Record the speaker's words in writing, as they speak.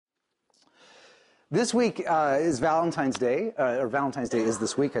This week is Valentine's Day, or Valentine's Day is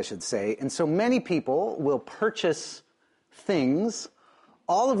this week, I should say, and so many people will purchase things,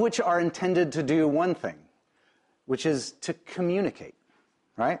 all of which are intended to do one thing, which is to communicate,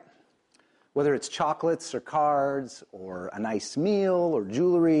 right? Whether it's chocolates or cards or a nice meal or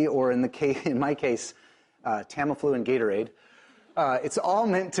jewelry or in my case, Tamiflu and Gatorade, it's all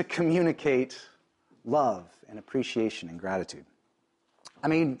meant to communicate love and appreciation and gratitude. I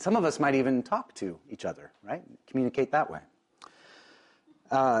mean, some of us might even talk to each other, right? Communicate that way.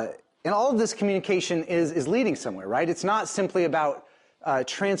 And all of this communication is leading somewhere, right? It's not simply about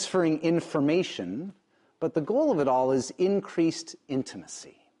transferring information, but the goal of it all is increased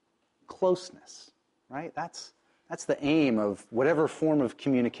intimacy, closeness, right? That's the aim of whatever form of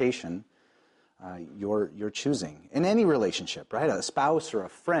communication you're choosing. In any relationship, right? A spouse or a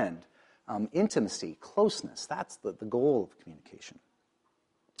friend, intimacy, closeness, that's the goal of communication.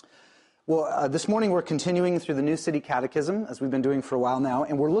 Well, this morning we're continuing through the New City Catechism, as we've been doing for a while now,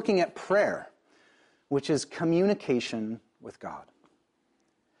 and we're looking at prayer, which is communication with God.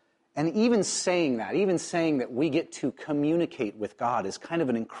 And even saying that we get to communicate with God is kind of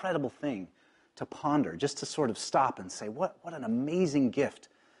an incredible thing to ponder, just to sort of stop and say, what an amazing gift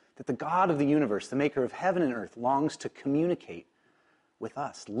that the God of the universe, the maker of heaven and earth, longs to communicate with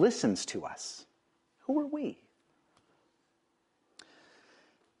us, listens to us. Who are we?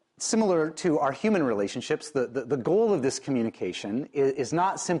 Similar to our human relationships, the goal of this communication is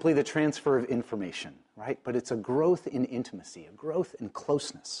not simply the transfer of information, right? But it's a growth in intimacy, a growth in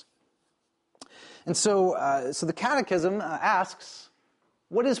closeness. And so the Catechism asks,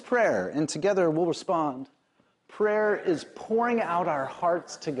 what is prayer? And together we'll respond, prayer is pouring out our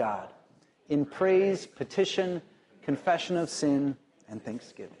hearts to God in praise, petition, confession of sin, and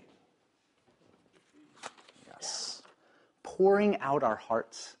thanksgiving. Yes. Pouring out our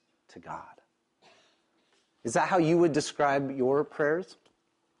hearts to God. Is that how you would describe your prayers?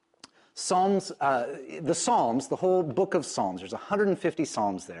 The whole book of Psalms, there's 150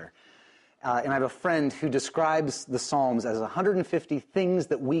 Psalms there. And I have a friend who describes the Psalms as 150 things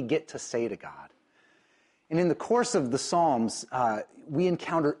that we get to say to God. And in the course of the Psalms, we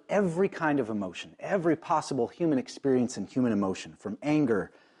encounter every kind of emotion, every possible human experience and human emotion, from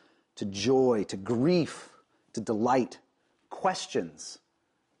anger to joy to grief to delight, questions,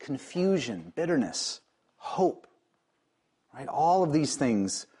 confusion, bitterness, hope, right? All of these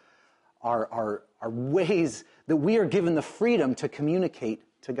things are ways that we are given the freedom to communicate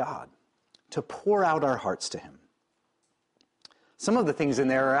to God, to pour out our hearts to Him. Some of the things in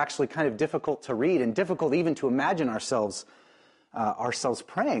there are actually kind of difficult to read and difficult even to imagine ourselves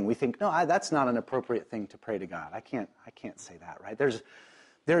praying. We think, no, that's not an appropriate thing to pray to God. I can't say that, right?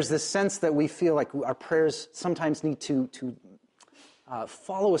 There's this sense that we feel like our prayers sometimes need to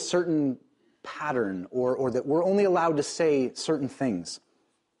follow a certain pattern, or that we're only allowed to say certain things.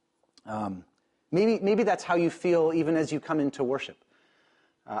 Maybe that's how you feel even as you come into worship.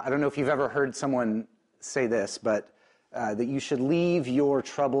 I don't know if you've ever heard someone say this, but that you should leave your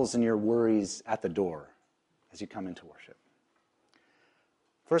troubles and your worries at the door as you come into worship.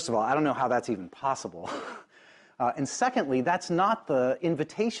 First of all, I don't know how that's even possible. And secondly, that's not the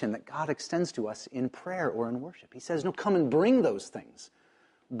invitation that God extends to us in prayer or in worship. He says, no, come and bring those things.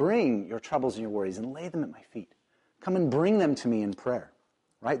 Bring your troubles and your worries and lay them at my feet. Come and bring them to me in prayer.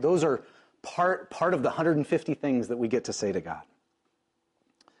 Right? Those are part of the 150 things that we get to say to God.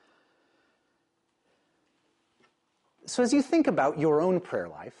 So as you think about your own prayer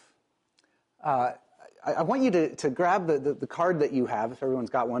life, I want you to grab the card that you have, if everyone's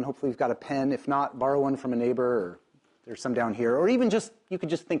got one. Hopefully you've got a pen. If not, borrow one from a neighbor, or there's some down here. Or even just, you could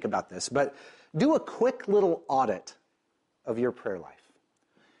just think about this. But do a quick little audit of your prayer life.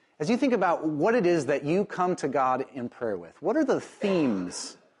 As you think about what it is that you come to God in prayer with, what are the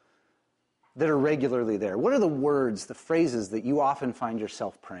themes that are regularly there? What are the words, the phrases that you often find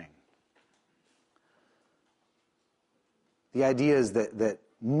yourself praying? The ideas that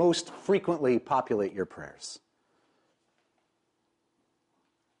most frequently populate your prayers.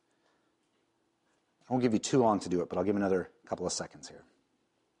 I won't give you too long to do it, but I'll give another couple of seconds here.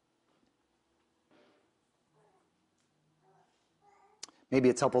 Maybe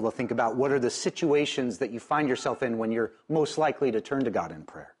it's helpful to think about what are the situations that you find yourself in when you're most likely to turn to God in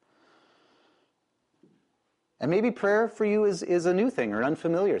prayer. And maybe prayer for you is a new thing or an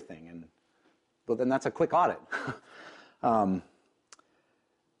unfamiliar thing, but then that's a quick audit.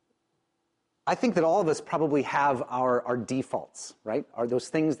 I think that all of us probably have our defaults, right? Are those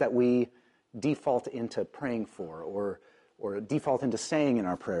things that we default into praying for or default into saying in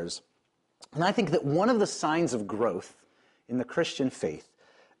our prayers. And I think that one of the signs of growth in the Christian faith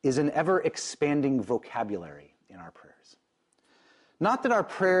is an ever-expanding vocabulary in our prayers. Not that our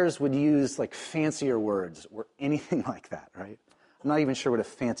prayers would use like fancier words or anything like that, right? I'm not even sure what a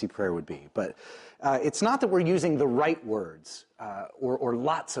fancy prayer would be, but it's not that we're using the right words or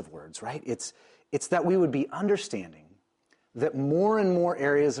lots of words, right? It's that we would be understanding that more and more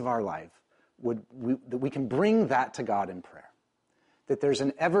areas of our life that we can bring that to God in prayer. That there's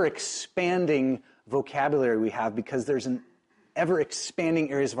an ever-expanding vocabulary we have because there's an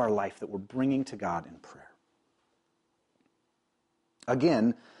ever-expanding areas of our life that we're bringing to God in prayer.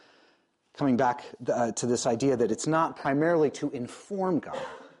 Again, coming back to this idea that it's not primarily to inform God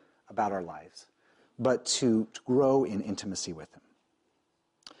about our lives, but to grow in intimacy with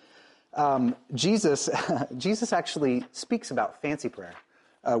Him. Jesus actually speaks about fancy prayer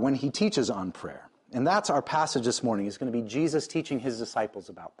when he teaches on prayer. And that's our passage this morning. It's going to be Jesus teaching his disciples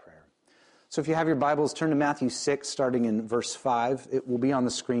about prayer. So if you have your Bibles, turn to Matthew 6, starting in verse 5. It will be on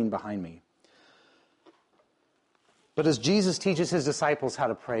the screen behind me. But as Jesus teaches his disciples how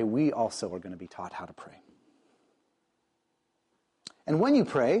to pray, we also are going to be taught how to pray. And when you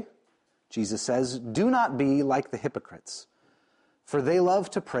pray, Jesus says, do not be like the hypocrites, for they love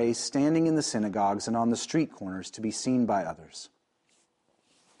to pray standing in the synagogues and on the street corners to be seen by others.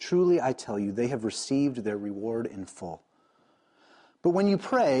 Truly, I tell you, they have received their reward in full. But when you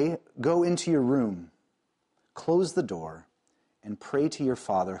pray, go into your room, close the door, and pray to your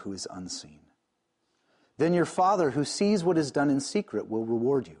Father who is unseen. Then your Father who sees what is done in secret will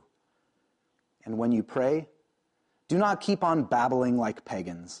reward you. And when you pray, do not keep on babbling like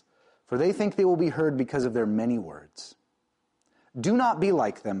pagans, for they think they will be heard because of their many words. Do not be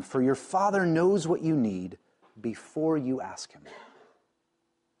like them, for your Father knows what you need before you ask Him.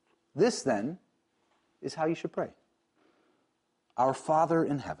 This, then, is how you should pray. Our Father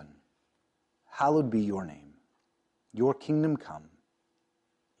in heaven, hallowed be your name. Your kingdom come.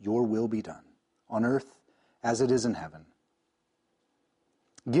 Your will be done, on earth as it is in heaven.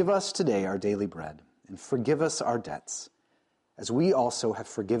 Give us today our daily bread, and forgive us our debts, as we also have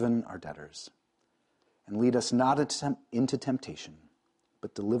forgiven our debtors. And lead us not into temptation,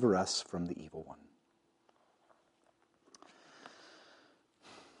 but deliver us from the evil one.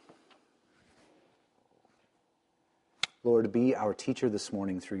 Lord, be our teacher this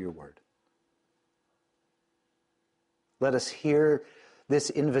morning through your word. Let us hear this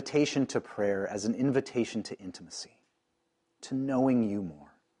invitation to prayer as an invitation to intimacy, to knowing you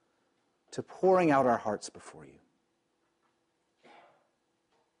more, to pouring out our hearts before you.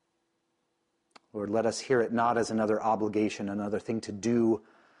 Lord, let us hear it not as another obligation, another thing to do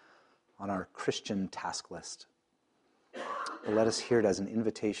on our Christian task list, but let us hear it as an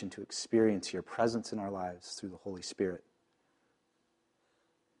invitation to experience your presence in our lives through the Holy Spirit,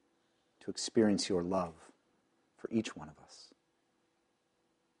 to experience your love for each one of us.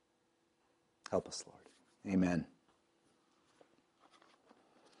 Help us, Lord. Amen.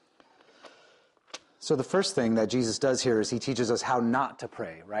 So the first thing that Jesus does here is he teaches us how not to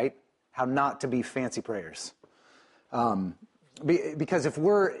pray, right? How not to be fancy prayers. Because if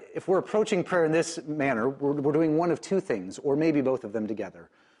we're approaching prayer in this manner, we're doing one of two things, or maybe both of them together.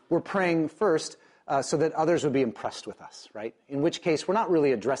 We're praying first so that others would be impressed with us, right? In which case, we're not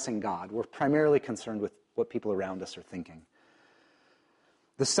really addressing God. We're primarily concerned with what people around us are thinking.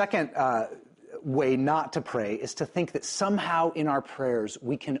 The second way not to pray is to think that somehow in our prayers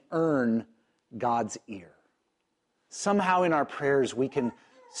we can earn God's ear. Somehow in our prayers we can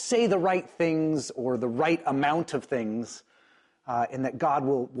say the right things or the right amount of things, and that God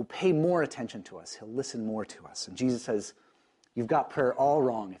will pay more attention to us. He'll listen more to us. And Jesus says, you've got prayer all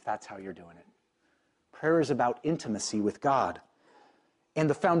wrong if that's how you're doing it. Prayer is about intimacy with God. And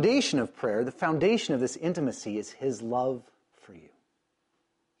the foundation of prayer, the foundation of this intimacy is His love for you.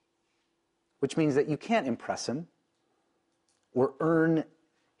 Which means that you can't impress Him or earn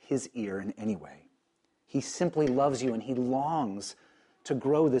His ear in any way. He simply loves you and He longs to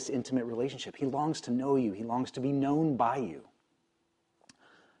grow this intimate relationship. He longs to know you. He longs to be known by you.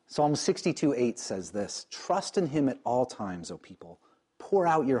 Psalm 62:8 says this, trust in Him at all times, O people. Pour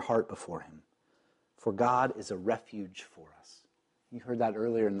out your heart before Him, for God is a refuge for us. You heard that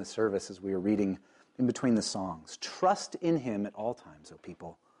earlier in the service as we were reading in between the songs. Trust in Him at all times, O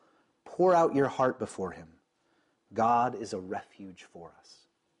people. Pour out your heart before Him. God is a refuge for us.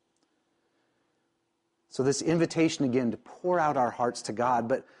 So this invitation again to pour out our hearts to God,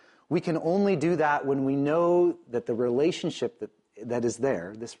 but we can only do that when we know that the relationship that is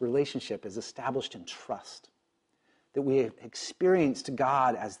there, this relationship is established in trust. That we have experienced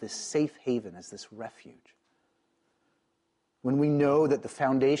God as this safe haven, as this refuge. When we know that the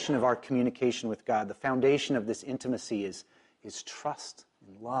foundation of our communication with God, the foundation of this intimacy is trust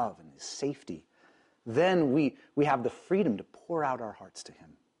in love and His safety, then we have the freedom to pour out our hearts to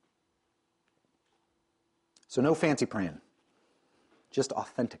Him. So no fancy praying, just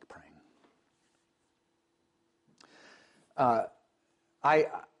authentic praying.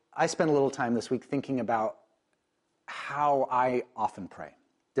 I spent a little time this week thinking about how I often pray.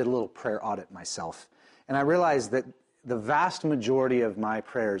 Did a little prayer audit myself. And I realized that the vast majority of my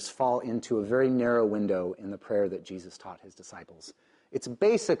prayers fall into a very narrow window in the prayer that Jesus taught His disciples. It's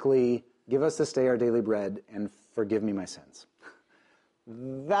basically, give us this day our daily bread and forgive me my sins.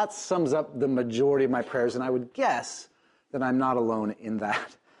 That sums up the majority of my prayers, and I would guess that I'm not alone in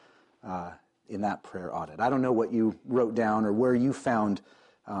that prayer audit. I don't know what you wrote down or where you found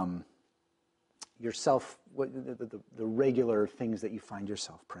yourself, the regular things that you find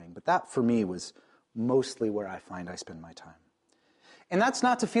yourself praying. But that, for me, was mostly where I find I spend my time. And that's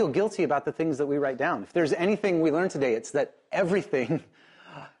not to feel guilty about the things that we write down. If there's anything we learned today, it's that everything,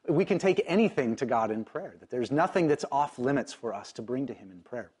 we can take anything to God in prayer, that there's nothing that's off limits for us to bring to Him in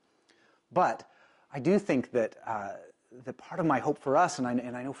prayer. But I do think that that part of my hope for us, and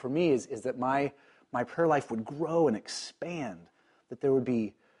I know for me, is that my prayer life would grow and expand, that there would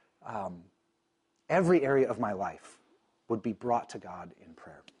be every area of my life would be brought to God in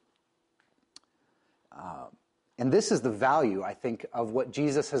prayer. And this is the value, I think, of what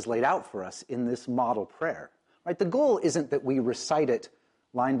Jesus has laid out for us in this model prayer. Right? The goal isn't that we recite it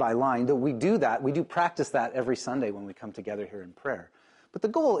line by line, though we do that. We do practice that every Sunday when we come together here in prayer. But the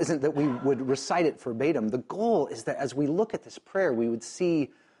goal isn't that we would recite it verbatim. The goal is that as we look at this prayer, we would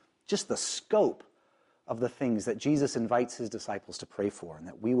see just the scope of the things that Jesus invites His disciples to pray for, and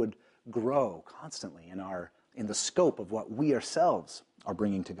that we would grow constantly in the scope of what we ourselves are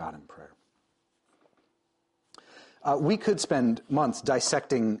bringing to God in prayer. We could spend months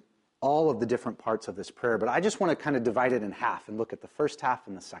dissecting all of the different parts of this prayer, but I just want to kind of divide it in half and look at the first half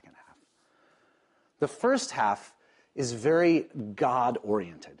and the second half. The first half is very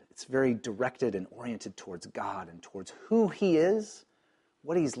God-oriented. It's very directed and oriented towards God and towards who He is,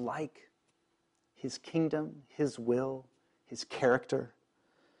 what He's like, His kingdom, His will, His character.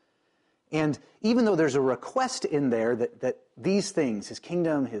 And even though there's a request in there that these things, His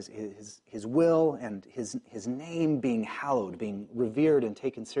kingdom, His will, and His name being hallowed, being revered and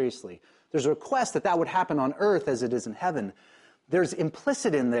taken seriously, there's a request that would happen on earth as it is in heaven. There's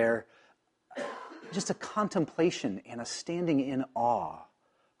implicit in there just a contemplation and a standing in awe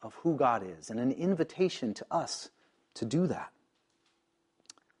of who God is, and an invitation to us to do that.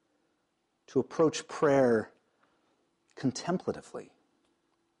 To approach prayer contemplatively,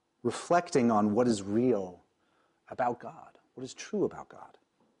 reflecting on what is real about God, what is true about God.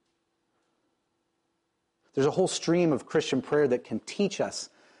 There's a whole stream of Christian prayer that can teach us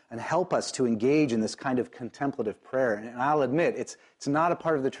and help us to engage in this kind of contemplative prayer. And I'll admit, it's not a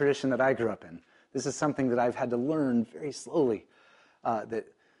part of the tradition that I grew up in. This is something that I've had to learn very slowly, that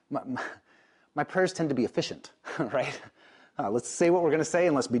my prayers tend to be efficient, right? Let's say what we're going to say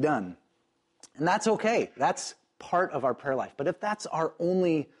and let's be done. And that's okay. That's part of our prayer life. But if that's the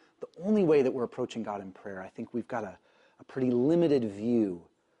only way that we're approaching God in prayer, I think we've got a pretty limited view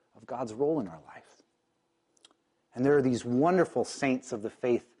of God's role in our life. And there are these wonderful saints of the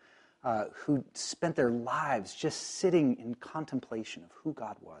faith who spent their lives just sitting in contemplation of who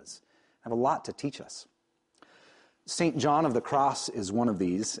God was. Have a lot to teach us. St. John of the Cross is one of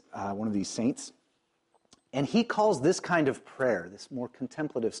these saints. And he calls this kind of prayer, this more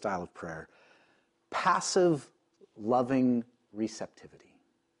contemplative style of prayer, passive, loving receptivity.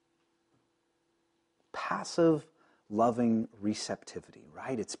 Passive, loving receptivity,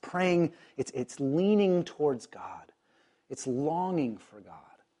 right? It's praying, it's leaning towards God. It's longing for God.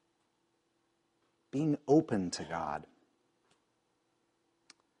 Being open to God.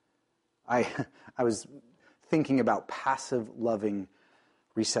 I was thinking about passive, loving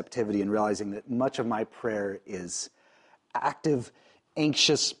receptivity and realizing that much of my prayer is active,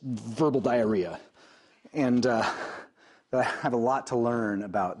 anxious, verbal diarrhea. And I have a lot to learn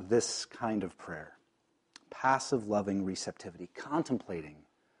about this kind of prayer. Passive, loving receptivity, contemplating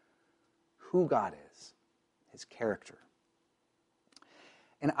who God is, His character.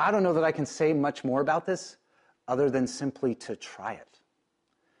 And I don't know that I can say much more about this other than simply to try it.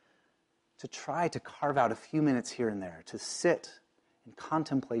 To try to carve out a few minutes here and there, to sit in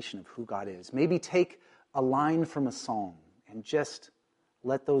contemplation of who God is. Maybe take a line from a song and just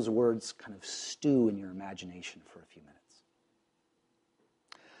let those words kind of stew in your imagination for a few minutes.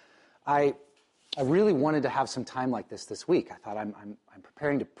 I really wanted to have some time like this week. I thought I'm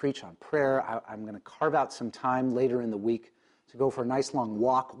preparing to preach on prayer. I'm going to carve out some time later in the week to go for a nice long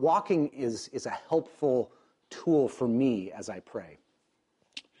walk. Walking is a helpful tool for me as I pray.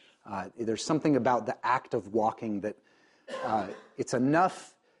 There's something about the act of walking that it's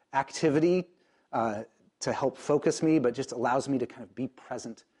enough activity to help focus me, but just allows me to kind of be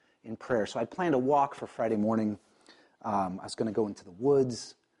present in prayer. So I planned a walk for Friday morning. I was going to go into the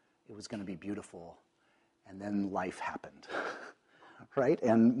woods. It was going to be beautiful. And then life happened, right?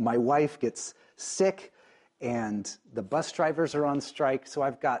 And my wife gets sick, and the bus drivers are on strike. So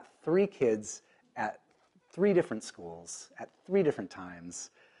I've got 3 kids at 3 different schools at 3 different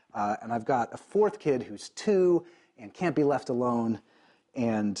times. And I've got a 4th kid who's 2 and can't be left alone.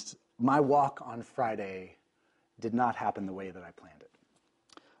 And my walk on Friday did not happen the way that I planned it.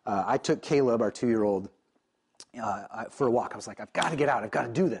 I took Caleb, our 2-year-old, for a walk. I was like, I've got to get out. I've got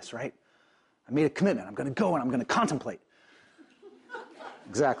to do this, right? I made a commitment. I'm going to go and I'm going to contemplate.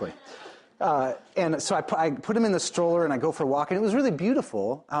 Exactly. And so I put him in the stroller and I go for a walk. And it was really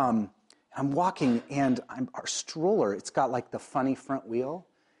beautiful. I'm walking and our stroller, it's got like the funny front wheel.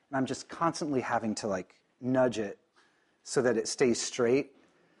 And I'm just constantly having to like nudge it so that it stays straight.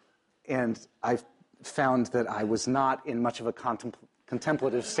 And I found that I was not in much of a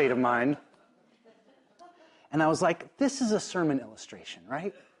contemplative state of mind. And I was like, this is a sermon illustration,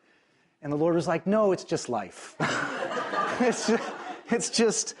 right? And the Lord was like, no, it's just life. This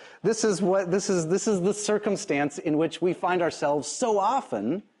is the circumstance in which we find ourselves so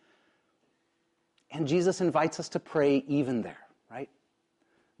often. And Jesus invites us to pray even there, right?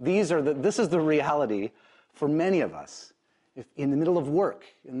 This is the reality for many of us. If in the middle of work,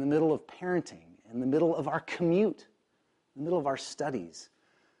 in the middle of parenting, in the middle of our commute, in the middle of our studies,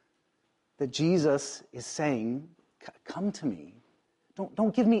 that Jesus is saying, come to me.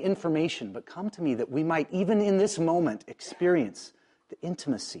 Don't give me information, but come to me that we might, even in this moment, experience the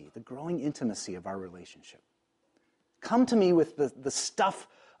intimacy, the growing intimacy of our relationship. Come to me with the stuff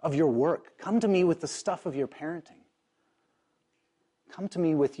of your work. Come to me with the stuff of your parenting. Come to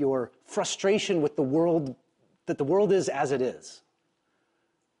me with your frustration with the world, that the world is as it is.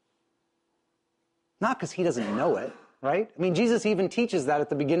 Not because he doesn't know it, right? I mean, Jesus even teaches that at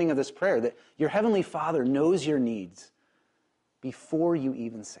the beginning of this prayer, that your heavenly Father knows your needs before you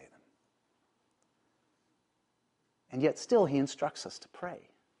even say them. And yet still he instructs us to pray,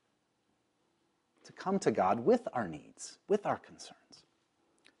 to come to God with our needs, with our concerns.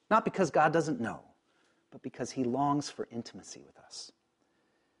 Not because God doesn't know, but because he longs for intimacy with us.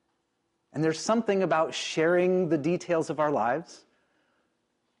 And there's something about sharing the details of our lives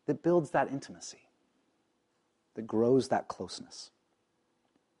that builds that intimacy, that grows that closeness.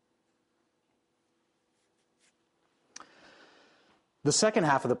 The second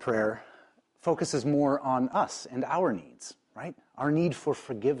half of the prayer focuses more on us and our needs, right? Our need for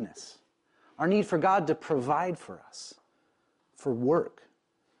forgiveness, our need for God to provide for us, for work,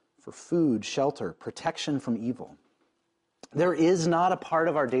 for food, shelter, protection from evil. There is not a part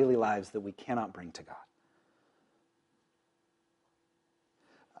of our daily lives that we cannot bring to God.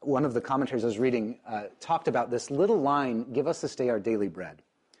 One of the commentaries I was reading talked about this little line, give us this day our daily bread.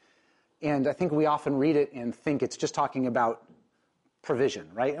 And I think we often read it and think it's just talking about provision,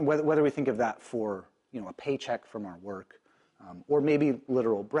 right? And whether we think of that for, a paycheck from our work, or maybe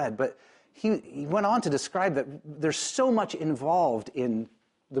literal bread. But he went on to describe that there's so much involved in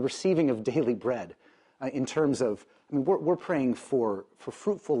the receiving of daily bread in terms of, we're praying for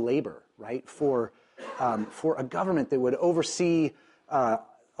fruitful labor, right? For a government that would oversee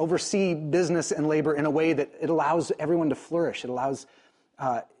business and labor in a way that it allows everyone to flourish. It allows.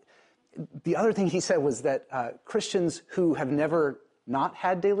 The other thing he said was that Christians who have never not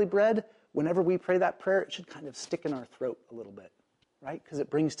had daily bread, whenever we pray that prayer, it should kind of stick in our throat a little bit, right? Because it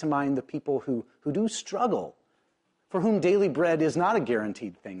brings to mind the people who do struggle, for whom daily bread is not a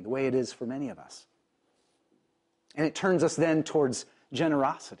guaranteed thing, the way it is for many of us. And it turns us then towards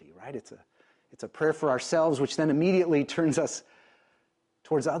generosity, right? It's a prayer for ourselves, which then immediately turns us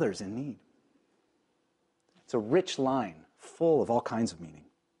towards others in need. It's a rich line full of all kinds of meaning.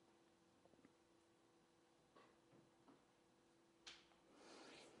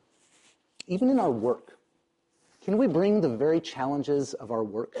 Even in our work, can we bring the very challenges of our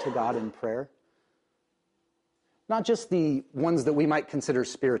work to God in prayer? Not just the ones that we might consider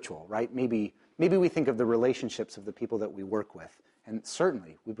spiritual, right? Maybe we think of the relationships of the people that we work with, and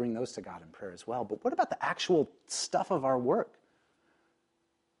certainly we bring those to God in prayer as well. But what about the actual stuff of our work?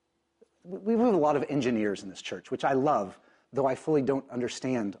 We have a lot of engineers in this church, which I love, though I fully don't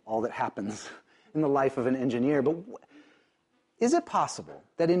understand all that happens in the life of an engineer. But is it possible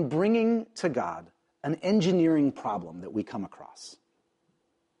that in bringing to God an engineering problem that we come across,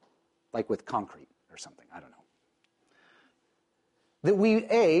 like with concrete or something, I don't know, that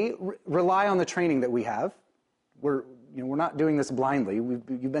we, rely on the training that we have, we're not doing this blindly.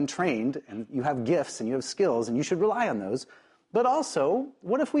 You've been trained, and you have gifts, and you have skills, and you should rely on those. But also,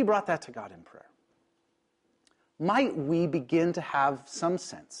 what if we brought that to God in prayer? Might we begin to have some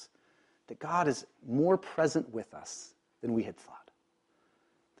sense that God is more present with us than we had thought?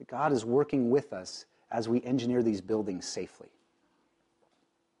 That God is working with us as we engineer these buildings safely?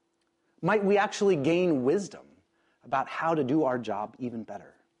 Might we actually gain wisdom about how to do our job even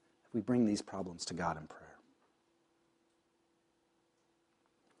better if we bring these problems to God in prayer?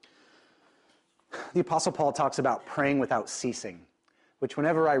 The Apostle Paul talks about praying without ceasing, which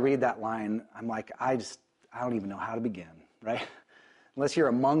whenever I read that line, I'm like, I don't even know how to begin, right? Unless you're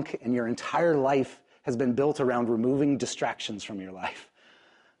a monk and your entire life has been built around removing distractions from your life.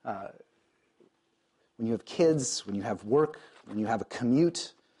 When you have kids, when you have work, when you have a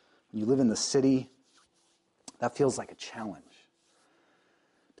commute, when you live in the city, that feels like a challenge.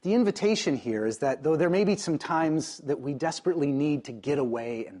 But the invitation here is that though there may be some times that we desperately need to get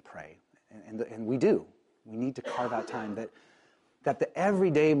away and pray, and we do, we need to carve out time, that the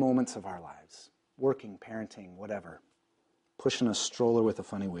everyday moments of our lives, working, parenting, whatever, pushing a stroller with a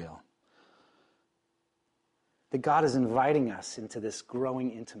funny wheel, that God is inviting us into this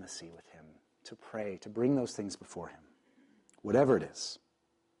growing intimacy with Him, to pray, to bring those things before Him, whatever it is.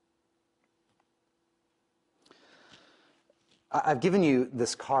 I've given you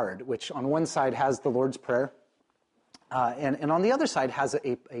this card, which on one side has the Lord's Prayer, and on the other side has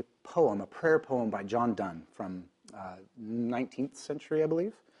a poem, a prayer poem by John Donne from 19th century, I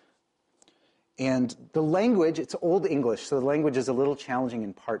believe. And the language, it's Old English, so the language is a little challenging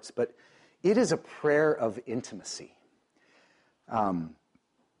in parts, but it is a prayer of intimacy.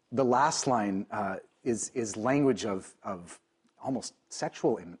 The last line is language of almost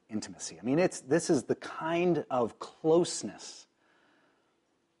sexual intimacy. I mean, this is the kind of closeness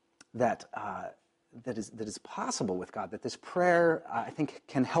that is possible with God. That this prayer, I think,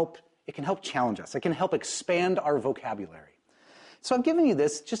 can help challenge us. It can help expand our vocabulary. So I've given you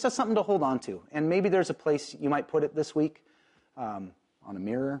this just as something to hold on to, and maybe there's a place you might put it this week, on a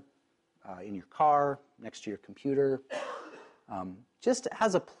mirror, in your car, next to your computer, just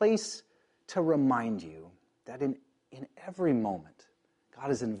as a place to remind you that in every moment, God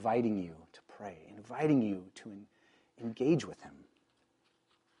is inviting you to pray, inviting you to engage with Him.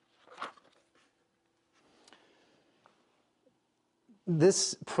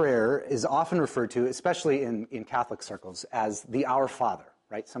 This prayer is often referred to, especially in Catholic circles, as the Our Father,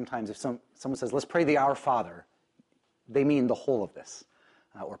 right? Sometimes if someone says, let's pray the Our Father, they mean the whole of this,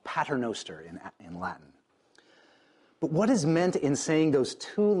 or Pater Noster in Latin. But what is meant in saying those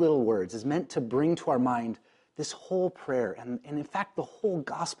two little words is meant to bring to our mind this whole prayer, and in fact, the whole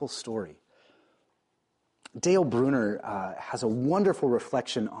gospel story. Dale Bruner has a wonderful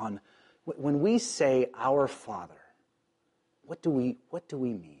reflection on when we say Our Father, what do we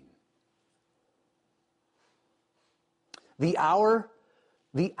mean? The hour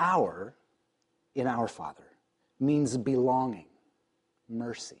in Our Father means belonging,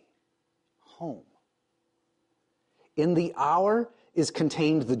 mercy, home. In the hour is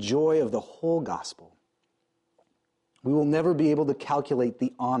contained the joy of the whole gospel. We will never be able to calculate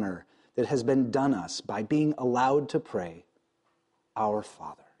the honor that has been done us by being allowed to pray, Our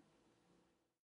Father.